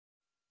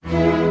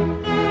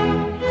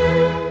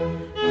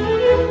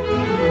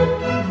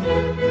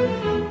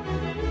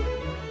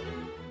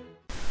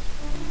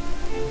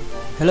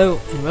Hello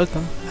and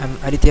welcome. I'm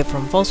Aditya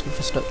from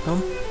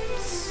falsecreators.com.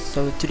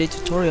 So today's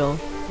tutorial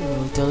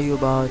will tell you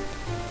about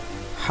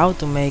how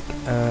to make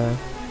a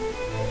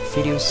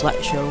video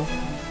slideshow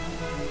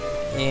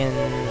in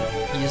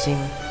using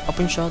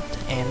Openshot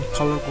and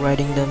color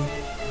grading them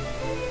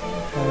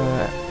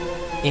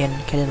in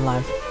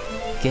kdenlive.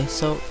 Okay,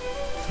 so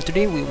for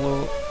today we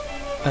will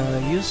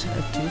use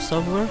two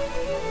software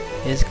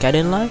is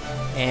kdenlive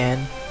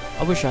and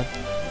Openshot.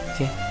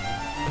 Okay,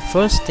 the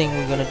first thing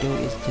we're gonna do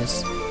is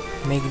just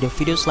make the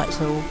video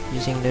slideshow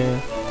using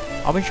the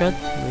Openshot.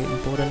 Very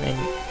important and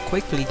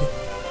quickly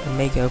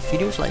make a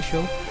video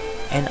slideshow,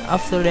 and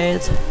after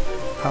that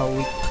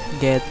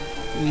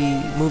we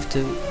move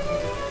to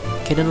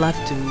kdenlive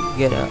to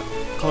get a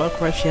color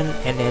correction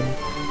and then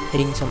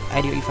adding some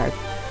audio effect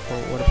or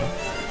whatever.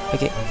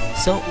 Okay,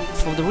 so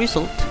for the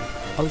result,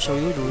 I'll show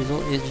you the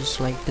result is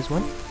just like this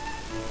one.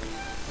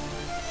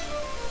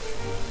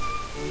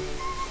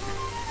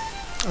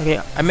 Okay,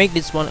 I make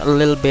this one a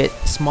little bit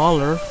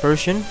smaller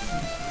version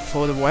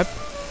for the web.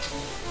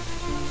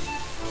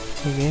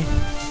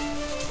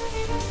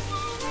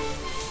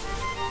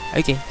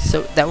 Okay,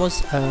 so that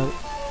was a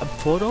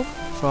photo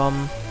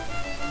from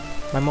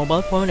my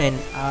mobile phone, and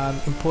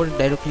imported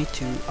directly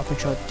to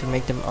Openshot to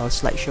make them a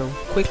slideshow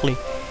quickly.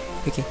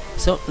 Okay,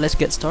 so let's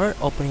get started.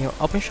 Open your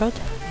Openshot,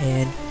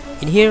 and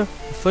in here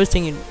the first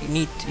thing you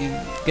need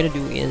to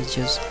do is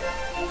just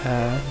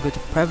go to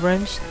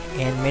preference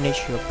and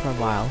manage your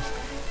profiles.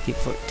 Okay,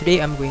 for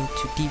today I'm going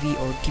to TV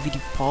or DVD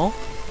poll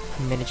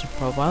and manage your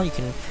profile. You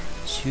can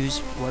choose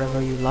whatever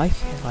you like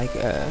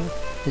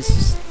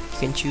this you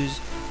can choose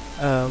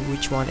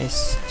which one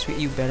is suit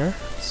you better.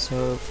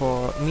 So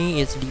for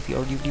me it's DV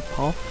or DVD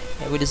poll,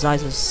 with the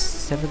size of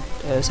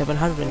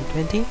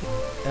 720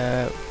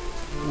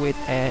 with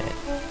and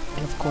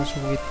of course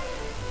with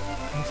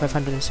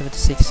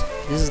 576.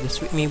 This is the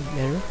suit me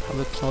better. I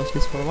will close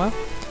this for a while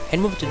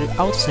and move to the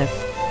autosave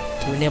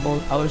to enable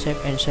autosave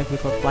and save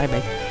before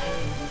playback.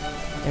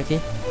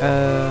 Okay,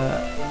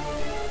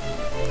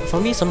 for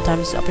me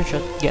sometimes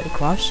Openshot get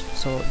crashed,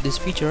 so this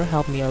feature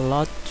helped me a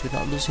lot to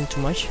not losing too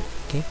much.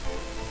 Okay,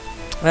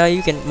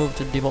 you can move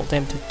to default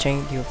theme to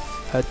change your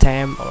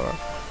theme, or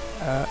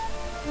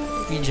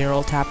in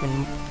general tab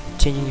and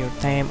changing your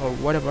theme or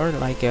whatever,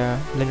 like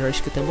Blender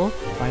executable.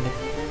 Find it,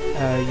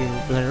 your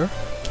Blender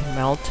can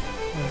melt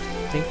or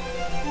something,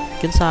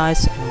 can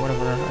size and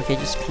whatever. Okay,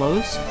 just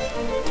close.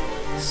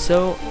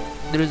 So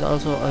there is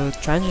also a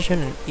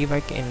transition and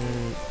effect in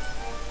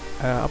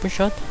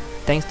Openshot,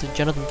 thanks to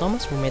Jonathan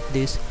Thomas, who made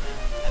this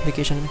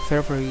application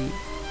very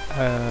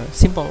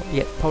simple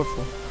yet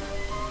powerful.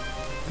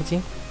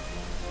 Okay,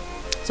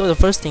 so the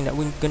first thing that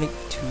we're going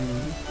to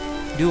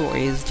do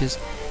is just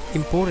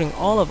importing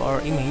all of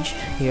our image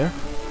here.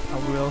 I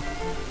will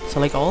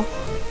select all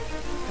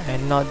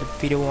and not the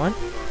video one.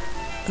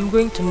 I'm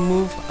going to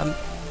move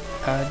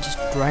just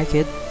drag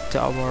it to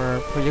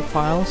our project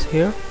files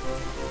here.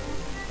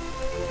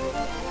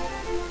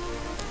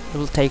 It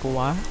will take a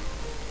while.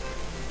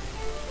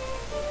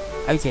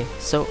 Okay,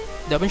 so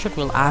the Openshot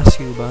will ask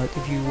you about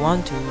if you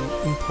want to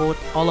import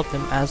all of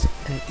them as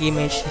an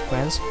image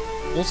sequence.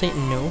 We'll say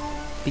no,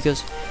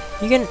 because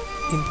you can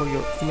import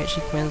your image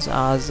sequence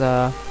as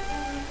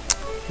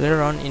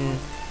later on in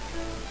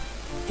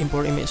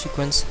import image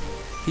sequence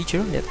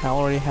feature that I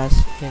already has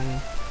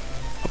in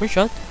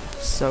Openshot.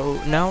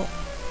 So now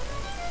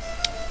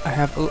I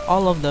have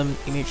all of them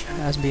image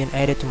has been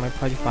added to my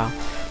project file.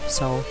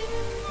 So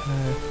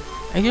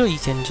actually you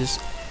can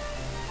just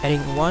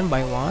adding one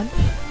by one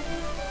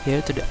here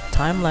to the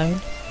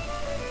timeline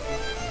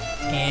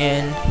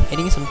and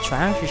adding some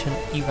transition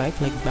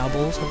effect like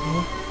bubbles or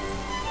something.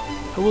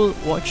 I will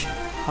watch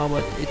how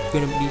about it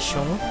gonna be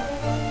shown.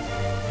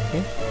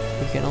 Okay,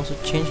 you can also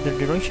change the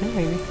direction,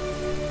 maybe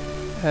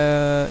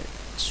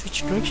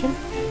switch direction.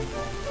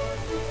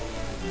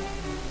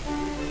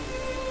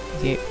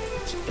 Okay,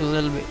 it's a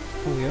little bit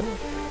weird.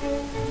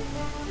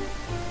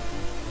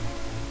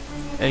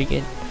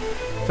 Again,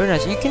 very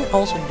nice. You can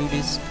also do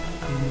this,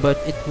 but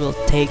it will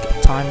take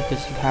time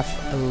because you have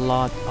a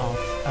lot of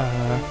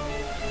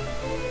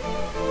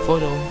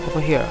photo over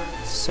here.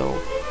 So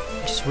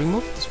just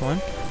remove this one,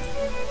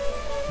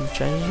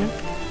 transition,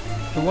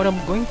 and what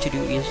I'm going to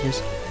do is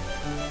just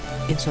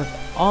insert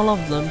all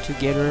of them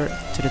together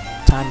to the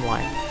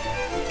timeline.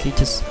 Okay,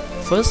 just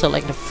first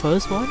select the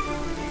first one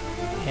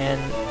and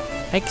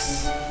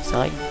X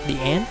select the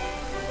end,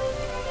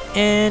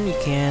 and you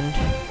can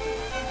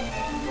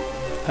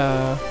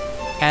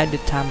add the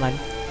timeline.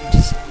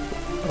 Just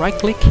right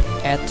click,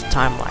 add to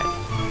timeline.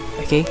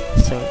 Okay,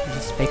 so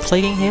just by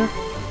clicking here,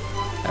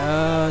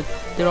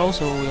 there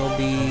also will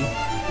be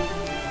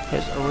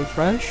there's a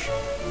refresh,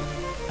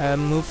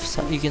 move,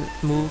 so you can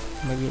move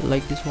maybe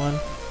like this one.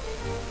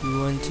 You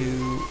want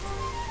to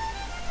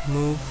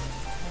move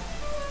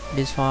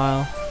this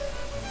file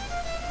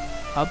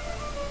up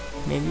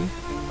maybe,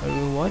 or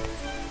what,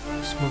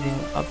 just moving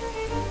up.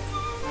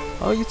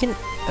 Or you can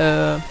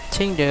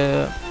change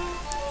the,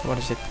 what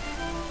is it,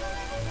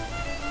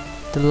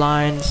 the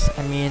lines,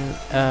 I mean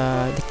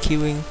the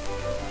queuing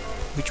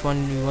which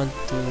one you want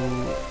to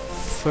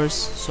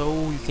first,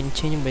 so you can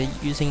change it by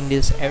using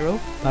this arrow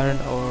button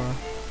or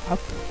up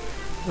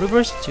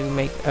reverse to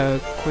make a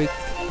quick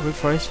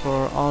refresh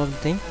for all of the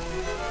thing.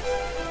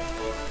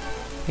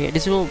 Okay,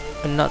 this will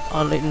not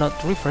only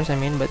not refresh, I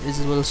mean, but this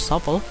will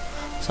shuffle.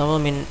 Shuffle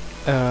mean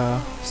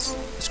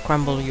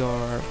scramble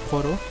your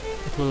photo.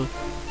 It will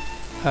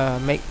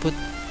make put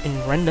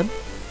in random.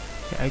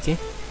 Okay,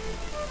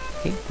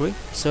 okay, great.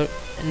 So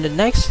in the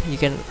next, you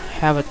can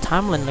have a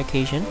timeline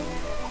location,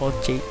 or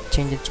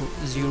change it to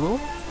 0,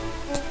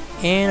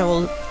 and I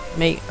will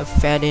make a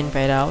fade in,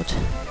 fade out,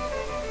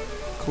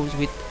 goes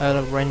with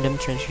a random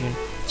transition.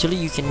 Actually,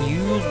 you can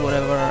use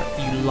whatever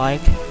you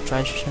like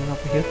transition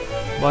over here,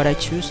 but I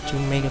choose to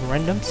make it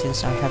random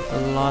since I have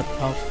a lot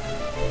of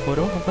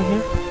photo over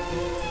here.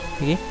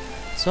 Okay,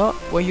 so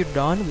when you're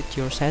done with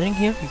your setting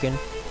here, you can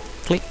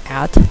click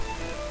add.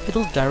 It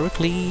will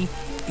directly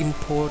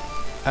import,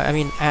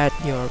 add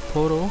your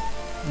photo.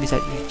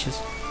 Besides, you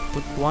just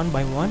put one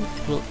by one,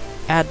 it will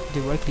add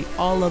directly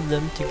all of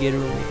them together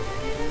with,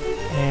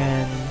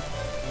 and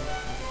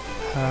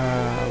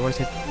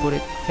put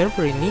it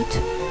very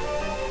neat.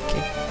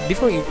 Okay,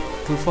 before you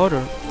go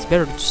further, it's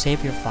better to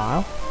save your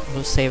file.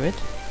 We'll save it.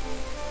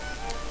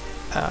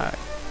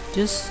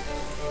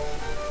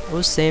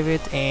 We'll save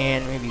it,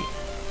 and maybe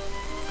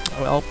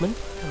we'll open.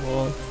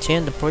 We'll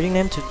change the project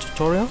name to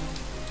tutorial.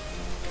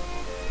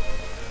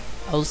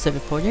 I'll save the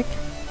project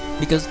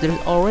because there's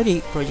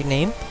already project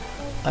name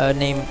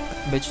named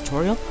by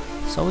tutorial,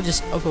 so we'll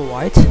just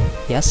overwrite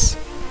yes.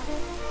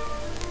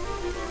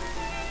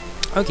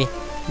 Okay,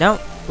 now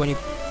when you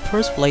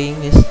first playing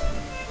this,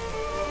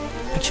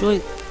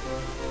 actually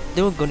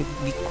they were gonna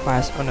be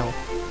crash. Oh no,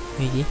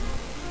 maybe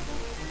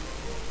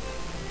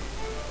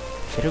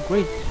very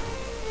great.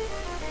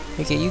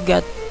 Okay, you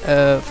got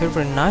a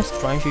very nice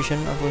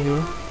transition over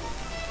here.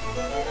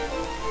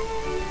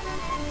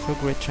 Very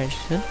great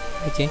transition.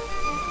 Okay,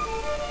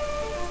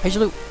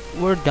 actually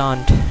we're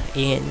done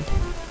in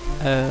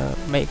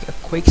make a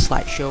quick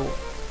slideshow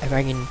if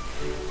I can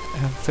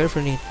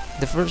very neat.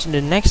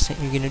 The next thing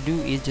you're gonna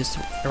do is just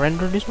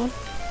render this one.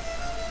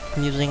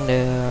 I'm using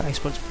the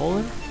export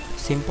folder,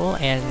 simple,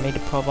 and make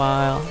the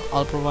profile,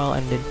 all profile,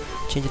 and then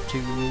change it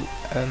to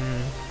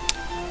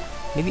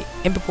maybe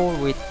MP4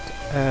 with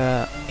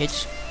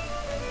H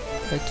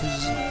to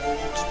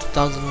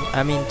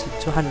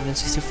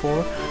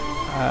 264,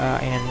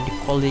 and the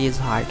quality is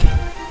high.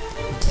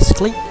 Just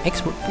click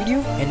export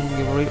video, and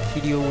your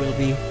video will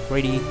be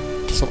ready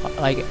just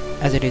like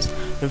as it is.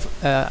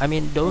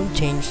 Don't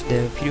change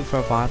the video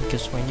profile,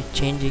 because when you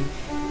change it,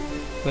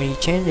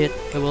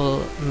 it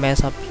will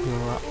mess up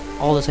your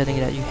all the settings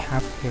that you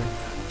have here.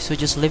 So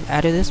just leave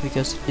as this,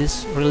 because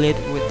this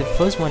related with the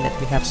first one that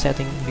we have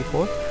setting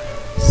before.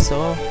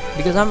 So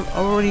because I'm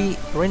already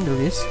render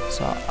this,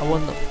 so I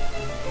want to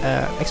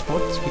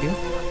export this video.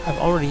 I've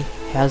already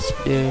has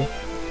the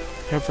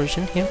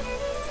version here.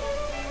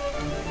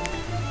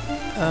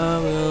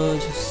 We'll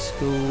just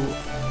go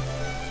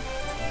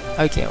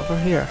over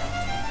here.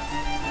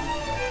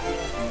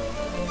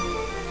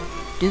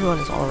 This one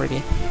is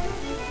already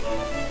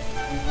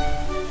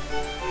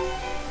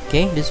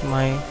okay. This is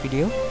my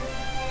video.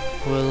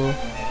 Will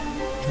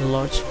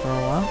enlarge for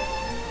a while.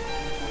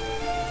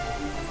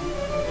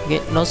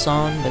 Okay, no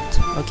sound, but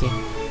okay.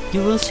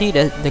 You will see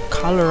that the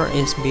color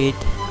is made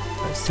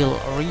still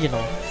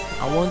original.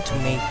 I want to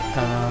make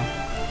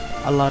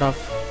a lot of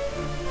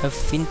a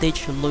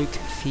vintage look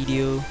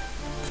video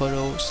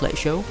photo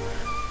slideshow.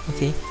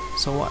 Okay,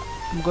 so what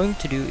I'm going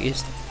to do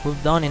is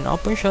move down in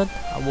Openshot.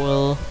 I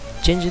will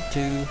change it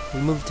to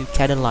remove to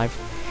kdenlive.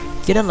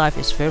 Kdenlive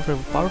is very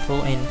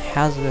powerful and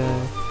has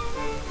a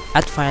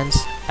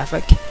advanced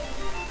effect.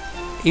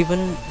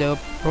 Even the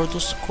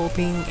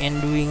rotoscoping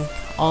and doing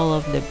all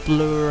of the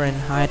blur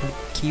and hide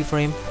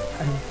keyframe.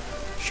 I'm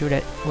sure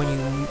that when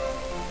you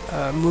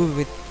move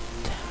with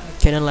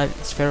kdenlive,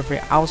 it's very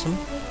awesome,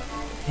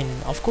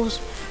 and of course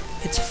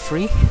it's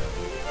free.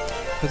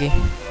 Okay,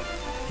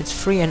 it's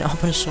free and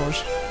open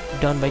source,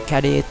 done by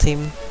KDE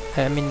team.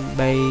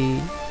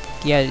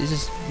 This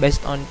is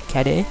based on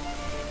KDE,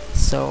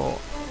 so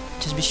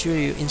just be sure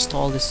you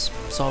install this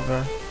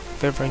software.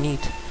 Very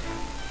neat.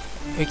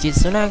 Okay,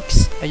 so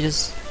next I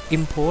just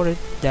import it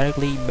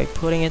directly by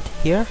putting it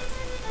here,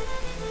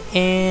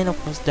 and of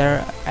course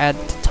there add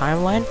the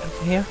timeline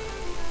over here.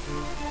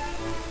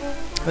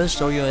 I'll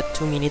show you a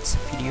 2 minutes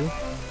video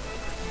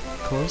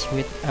course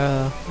with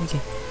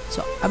okay,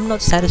 so I'm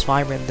not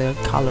satisfied with the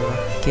color.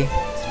 Okay,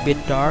 it's a bit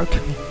dark.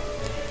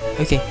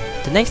 Okay,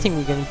 the next thing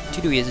we're going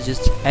to do is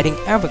just adding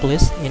effect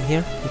list in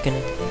here. You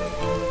can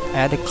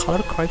add a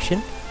color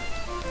correction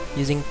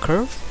using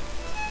curve.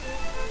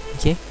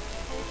 Okay,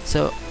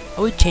 so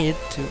I will change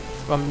it to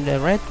from the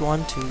red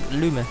one to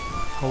lumen.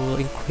 I will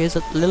increase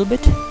it a little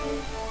bit.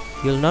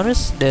 You'll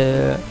notice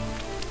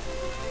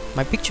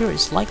my picture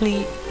is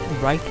slightly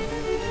bright.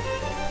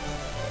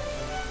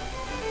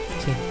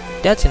 Okay,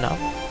 that's enough.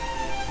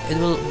 It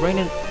will bring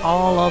in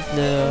all of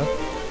the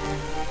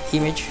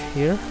image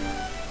here,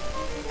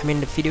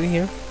 the video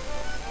here.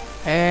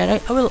 and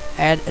I will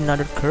add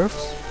another curve.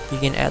 You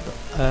can add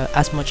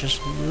as much as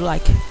you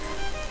like.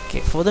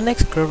 Okay, for the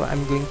next curve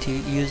I'm going to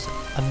use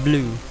a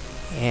blue,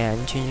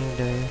 and changing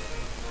the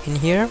in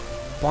here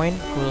point,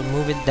 we'll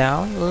move it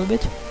down a little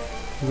bit.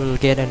 You will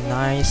get a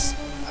nice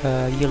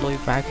yellow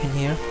effect in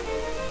here.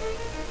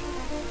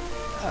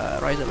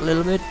 Rise it a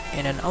little bit,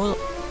 and then I will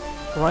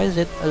rise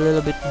it a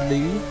little bit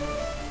blue.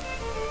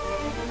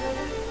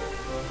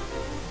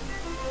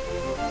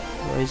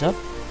 Rise up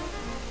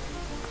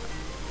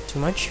too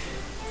much.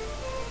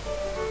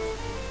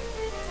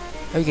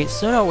 Okay,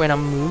 so now when I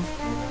move,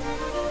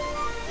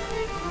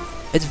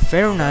 it's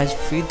very nice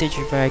vintage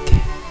effect,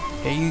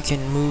 and you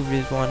can move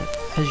this one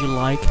as you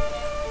like.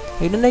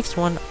 Okay, the next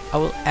one I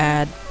will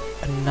add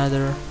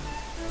another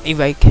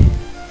effect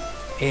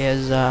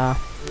is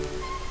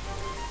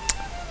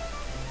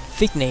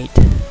Fignate.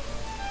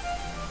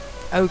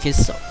 Okay,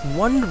 so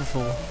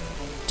wonderful.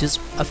 Just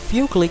a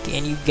few clicks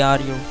and you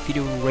got your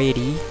video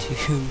ready to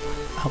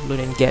upload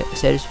and get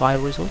satisfied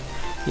result.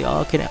 You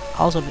all can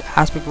also the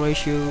aspect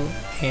ratio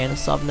and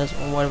softness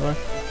or whatever.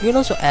 You can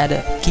also add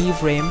a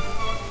keyframe.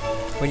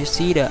 When you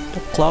see the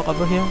clock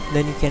over here,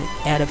 then you can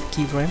add a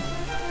keyframe,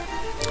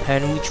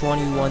 and which one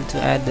you want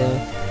to add the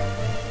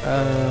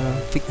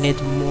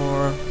Fignate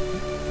more,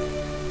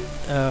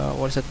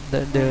 what is it,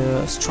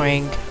 the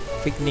strength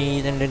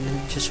Fignate, and then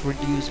just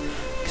reduce.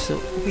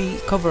 So we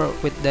cover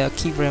with the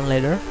keyframe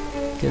later,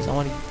 because I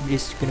want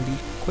this gonna be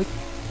quick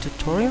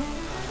tutorial.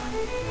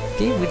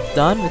 Okay, we're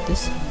done with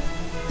this.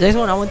 The next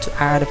one I want to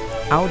add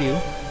audio,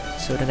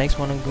 so the next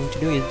one I'm going to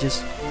do is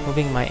just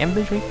moving my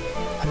MP3.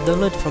 I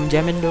downloaded from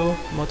Jamendo,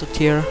 Moto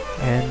Tier,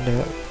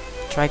 and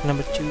track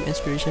number 2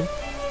 inspiration.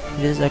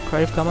 It is a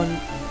Creative Commons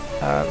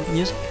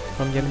music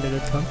from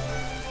jamendo.com.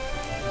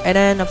 And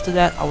then after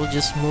that I will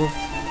just move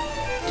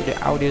to the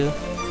audio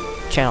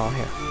channel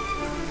here.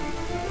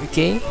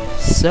 Okay,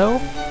 so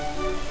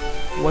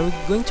when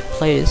we're going to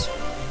play this,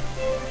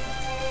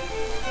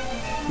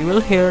 you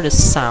will hear the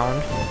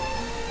sound.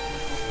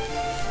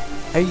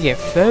 Oh yeah,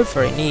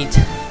 very neat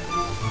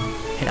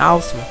and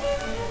awesome.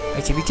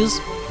 Okay, because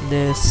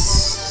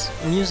this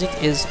music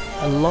is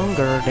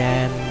longer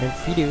than the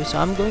video, so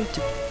I'm going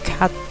to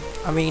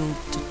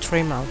to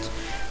trim out.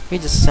 Okay,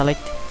 just select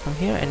from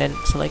here and then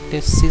select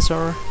the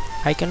scissor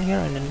icon here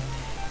and then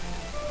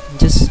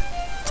just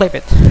clip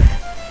it.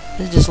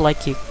 It's just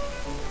like you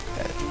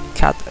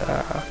cut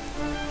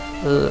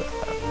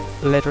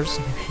letters.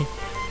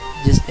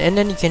 Just, and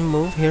then you can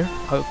move here.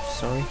 Oh,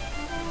 sorry.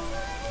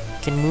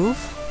 You can move,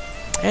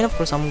 and of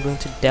course I'm going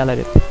to delete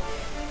it.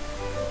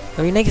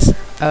 Okay, next,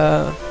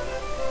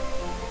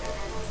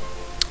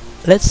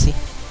 let's see.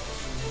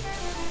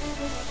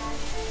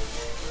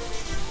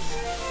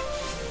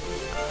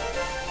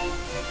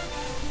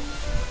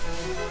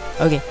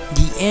 Okay,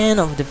 the end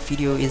of the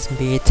video is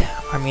bit.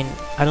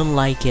 I don't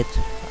like it.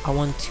 I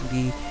want to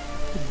be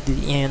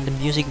the end. The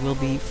music will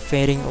be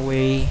fading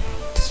away.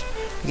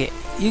 Okay,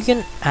 you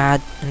can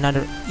add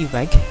another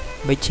effect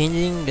by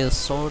changing the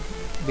source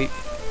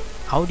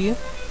audio,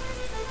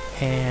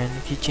 and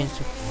if you change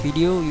the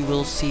video, you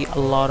will see a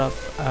lot of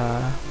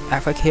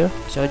effect here.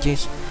 So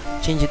just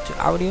change it to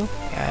audio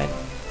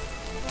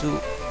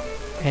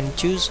and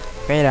choose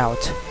fade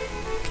out.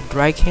 Okay,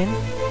 drag in.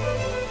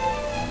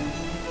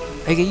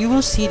 Okay, you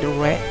will see the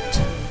red.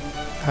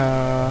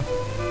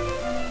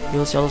 You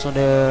will see also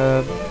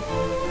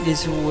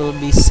this will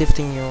be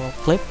shifting your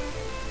clip.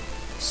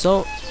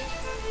 So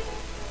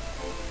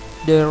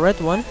the red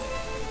one,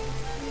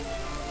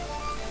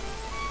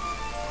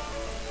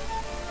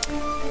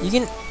 you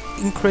can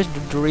increase the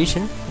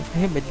duration over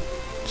here, but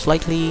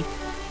slightly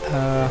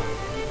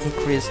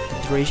increase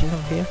the duration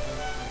over here.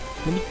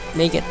 Maybe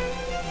make it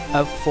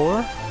a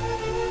 4.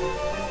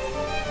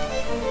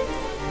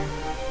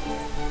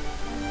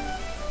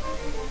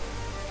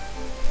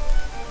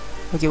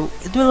 Okay,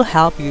 it will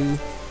help you.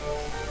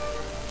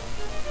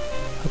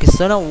 Okay,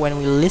 so now when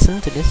we listen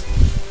to this,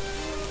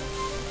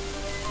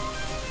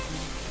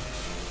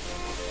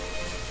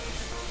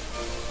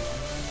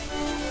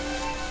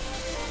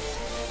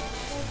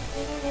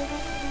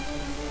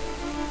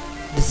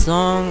 the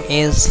song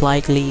is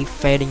slightly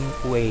fading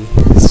away,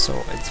 so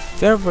it's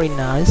very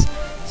nice.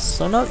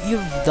 So now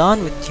you've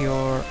done with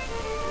your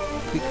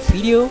quick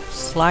video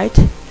slide.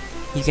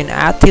 You can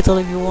add title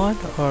if you want,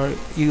 or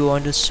you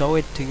want to show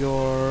it to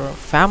your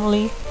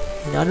family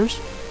and others,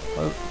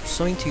 or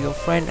showing to your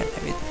friend and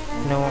with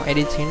no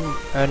editing,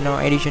 no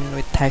edition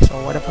with text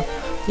or whatever.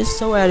 Just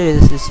so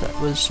edit this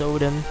will show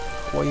them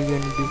what you're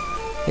going to do.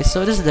 Okay,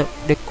 so this is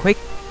the quick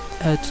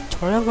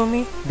tutorial for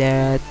me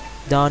that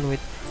done with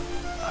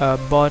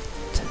both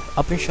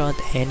Openshot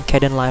and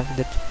kdenlive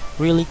that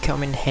really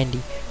come in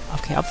handy.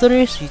 Okay, after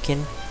this you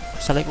can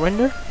select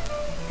render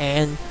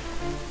and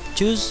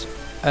choose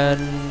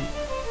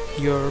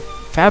your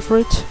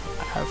favorite.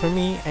 For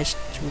me,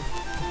 H2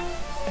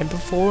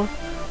 MP4,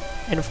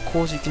 and of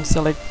course you can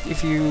select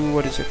if you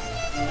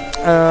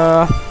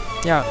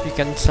yeah, you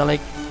can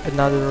select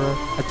another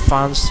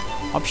advanced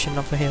option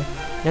over here.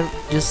 Then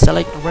just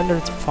select render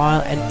to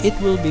file, and it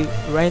will be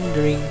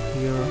rendering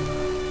your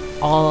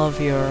all of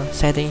your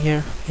setting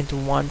here into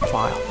one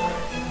file.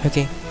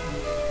 Okay,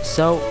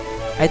 so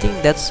I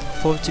think that's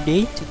for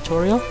today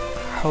tutorial.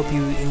 Hope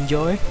you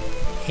enjoy,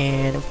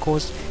 and of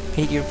course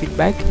I need your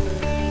feedback,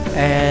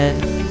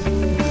 and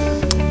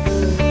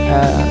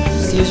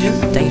see you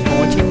soon. Thanks for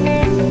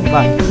watching.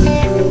 Bye.